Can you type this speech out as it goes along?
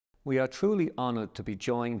We are truly honoured to be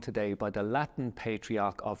joined today by the Latin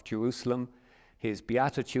Patriarch of Jerusalem, His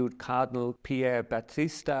Beatitude Cardinal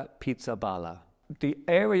Pierbattista Pizzaballa. The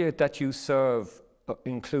area that you serve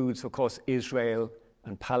includes, of course, Israel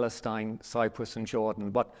and Palestine, Cyprus and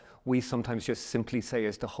Jordan, what we sometimes just simply say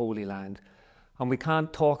is the Holy Land. And we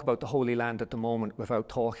can't talk about the Holy Land at the moment without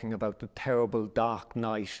talking about the terrible dark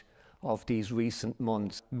night of these recent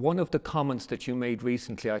months. One of the comments that you made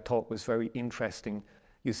recently I thought was very interesting.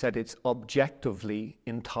 You said it's objectively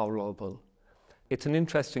intolerable. It's an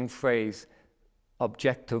interesting phrase,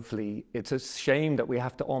 objectively. It's a shame that we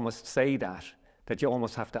have to almost say that you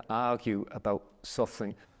almost have to argue about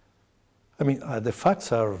suffering. I mean, the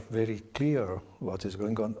facts are very clear what is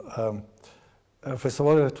going on. First of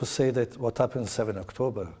all, I have to say that what happened 7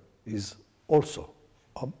 October is also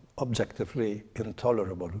objectively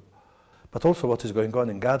intolerable, but also what is going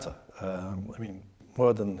on in Gaza. I mean,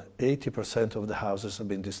 more than 80% of the houses have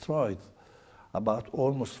been destroyed, about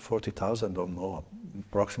almost 40,000 or more,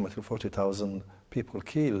 approximately 40,000 people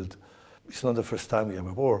killed. It's not the first time we have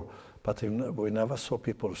a war, but we never saw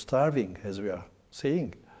people starving as we are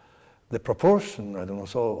seeing. The proportion,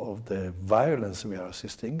 of the violence we are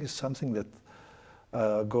assisting is something that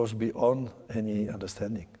goes beyond any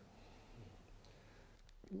understanding.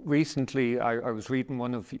 Recently, I was reading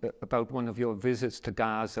about one of your visits to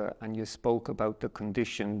Gaza, and you spoke about the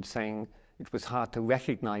condition, saying it was hard to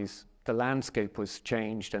recognize the landscape was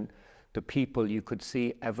changed and the people, you could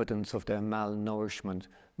see evidence of their malnourishment.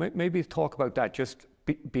 Maybe talk about that, just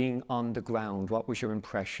being on the ground. What was your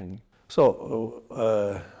impression? So,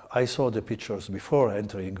 I saw the pictures before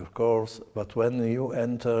entering, of course, but when you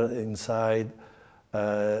enter inside,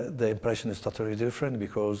 the impression is totally different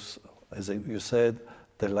because, as you said,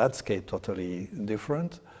 the landscape totally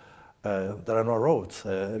different. There are no roads.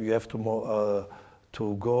 You have to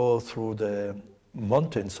go through the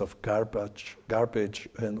mountains of garbage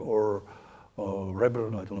or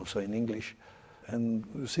rubble, I don't know, so in English. And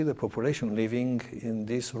you see the population living in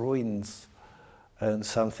these ruins, and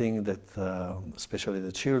something that, especially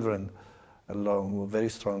the children, along very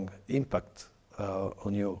strong impact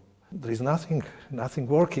on you. There is nothing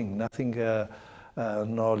working,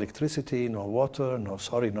 no electricity, no water, no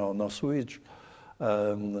sewage,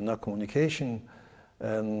 no communication,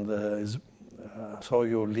 and so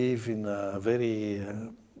you live in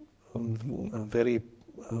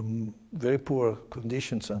very poor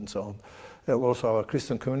conditions and so on. And also our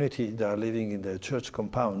Christian community, they are living in the church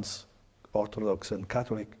compounds, Orthodox and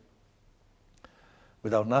Catholic,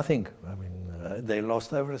 without nothing. I mean, they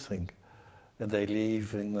lost everything, and they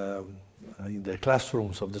live in the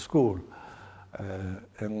classrooms of the school.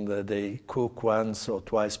 And they cook once or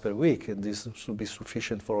twice per week, and this should be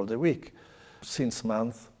sufficient for all the week. Since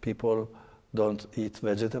months, people don't eat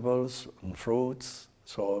vegetables and fruits,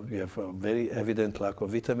 so you have a very evident lack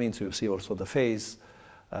of vitamins. You see also the face,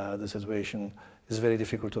 the situation is very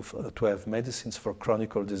difficult to have medicines for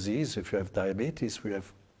chronic disease. If you have diabetes, we have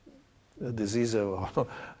a disease of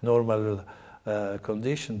normal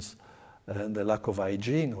conditions, and the lack of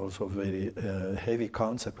hygiene also very heavy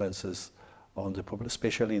consequences on the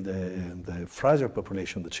especially the fragile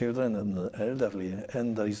population, the children and the elderly,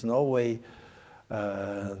 and there is no way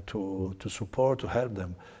to support, to help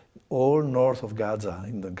them. All north of Gaza,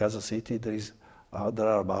 in the Gaza city, there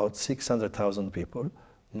are about 600,000 people,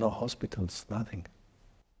 no hospitals, nothing.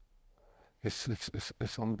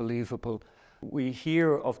 It's unbelievable. We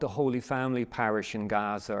hear of the Holy Family Parish in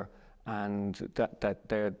Gaza, and that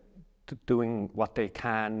they're doing what they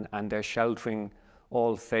can and they're sheltering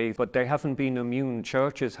all faith, but they haven't been immune.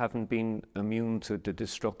 Churches haven't been immune to the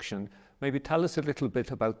destruction. Maybe tell us a little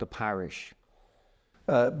bit about the parish.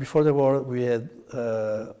 Before the war, we had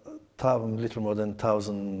little more than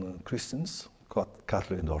 1,000 Christians,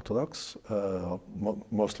 Catholic and Orthodox,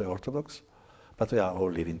 mostly Orthodox, but we are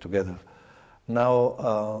all living together.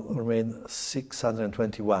 Now remain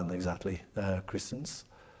 621 exactly Christians.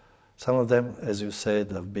 Some of them, as you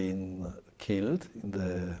said, have been killed in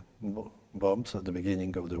the bombs at the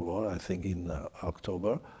beginning of the war, I think in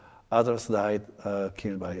October. Others died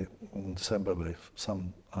killed in December by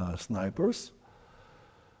some snipers.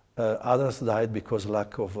 Others died because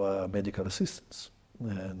lack of medical assistance.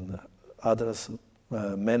 And others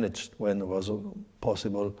managed when it was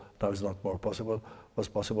possible, now it's not more possible, was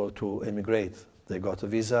possible to emigrate. They got a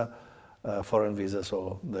visa, foreign visa,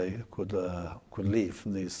 so they could leave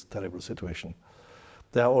this terrible situation.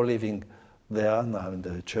 They are all living there now in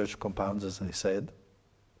the church compounds, as I said,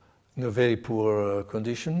 in very poor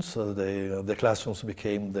conditions. So the classrooms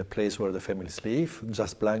became the place where the families live,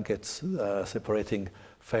 just blankets separating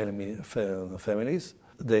families.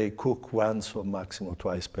 they cook once or maximum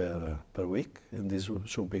twice per week, and this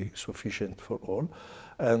should be sufficient for all.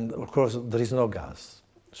 And of course, there is no gas.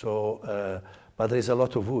 So, but there is a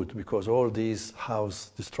lot of wood, because all these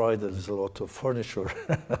houses destroyed, there is a lot of furniture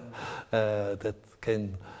that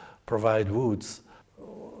can provide woods.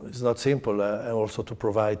 It's not simple, and also to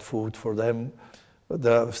provide food for them.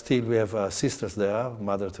 Still, we have sisters there,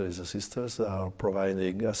 Mother Teresa sisters, are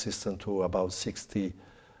providing assistance to about 60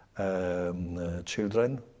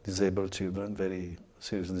 children, disabled children, very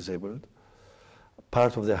seriously disabled.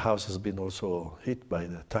 Part of the house has been also hit by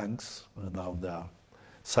the tanks. Now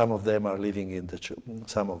some of them are living in the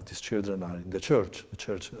some of these children are in the church. The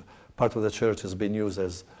church, part of the church has been used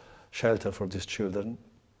as shelter for these children.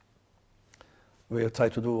 We try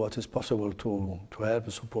to do what is possible to help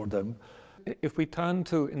and support them. If we turn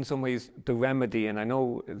to, in some ways, the remedy, and I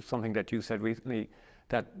know something that you said recently,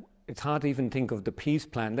 that it's hard to even think of the peace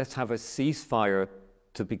plan. Let's have a ceasefire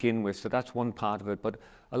to begin with. So that's one part of it. But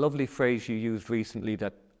a lovely phrase you used recently,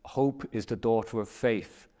 that hope is the daughter of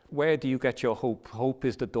faith. Where do you get your hope? Hope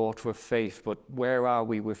is the daughter of faith, but where are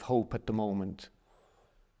we with hope at the moment?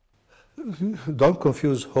 Don't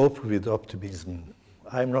confuse hope with optimism.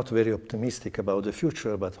 I'm not very optimistic about the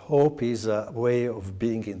future, but hope is a way of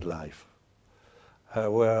being in life,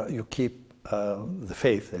 where you keep the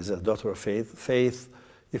faith as a daughter of faith. Faith,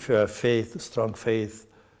 if you have faith, strong faith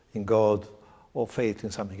in God, or faith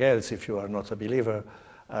in something else, if you are not a believer,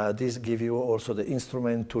 this gives you also the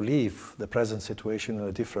instrument to live the present situation in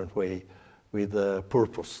a different way, with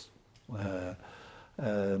purpose.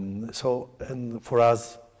 And for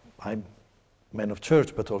us, I'm a man of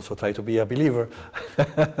church, but also try to be a believer.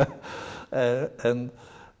 And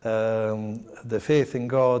the faith in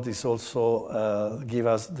God is also give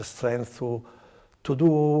us the strength to do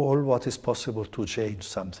all what is possible to change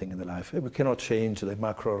something in the life. We cannot change the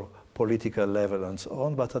macro political level and so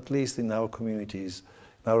on, but at least in our communities,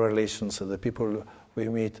 in our relations, the people we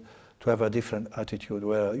meet, to have a different attitude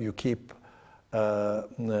where you keep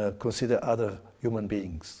consider other human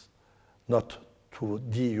beings, not to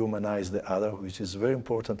dehumanize the other, which is very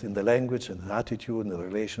important in the language and the attitude and the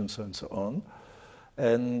relations and so on,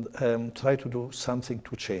 and try to do something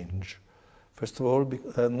to change. First of all,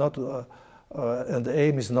 and the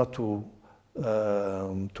aim is not to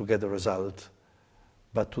get a result,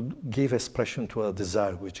 but to give expression to a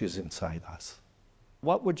desire which is inside us.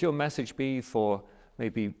 What would your message be for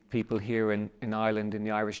maybe people here in Ireland, in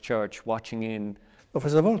the Irish Church, watching in? Well,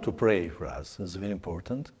 first of all, to pray for us is very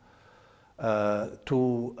important.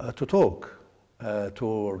 To talk, to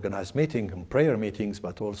organize meetings and prayer meetings,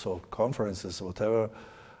 but also conferences, whatever,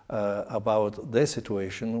 about their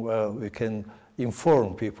situation, where we can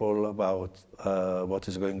inform people about what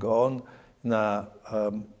is going on in a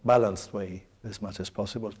balanced way as much as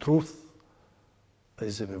possible. Truth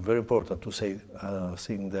is very important to say,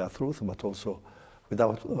 saying their truth, but also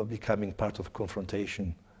without becoming part of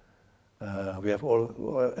confrontation. We have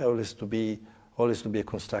always to be a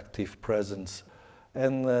constructive presence,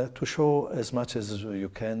 and to show as much as you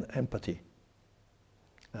can empathy.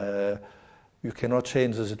 You cannot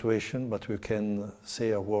change the situation, but you can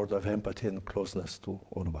say a word of empathy and closeness to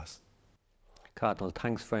all of us. Cardinal,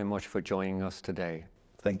 thanks very much for joining us today.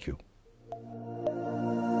 Thank you.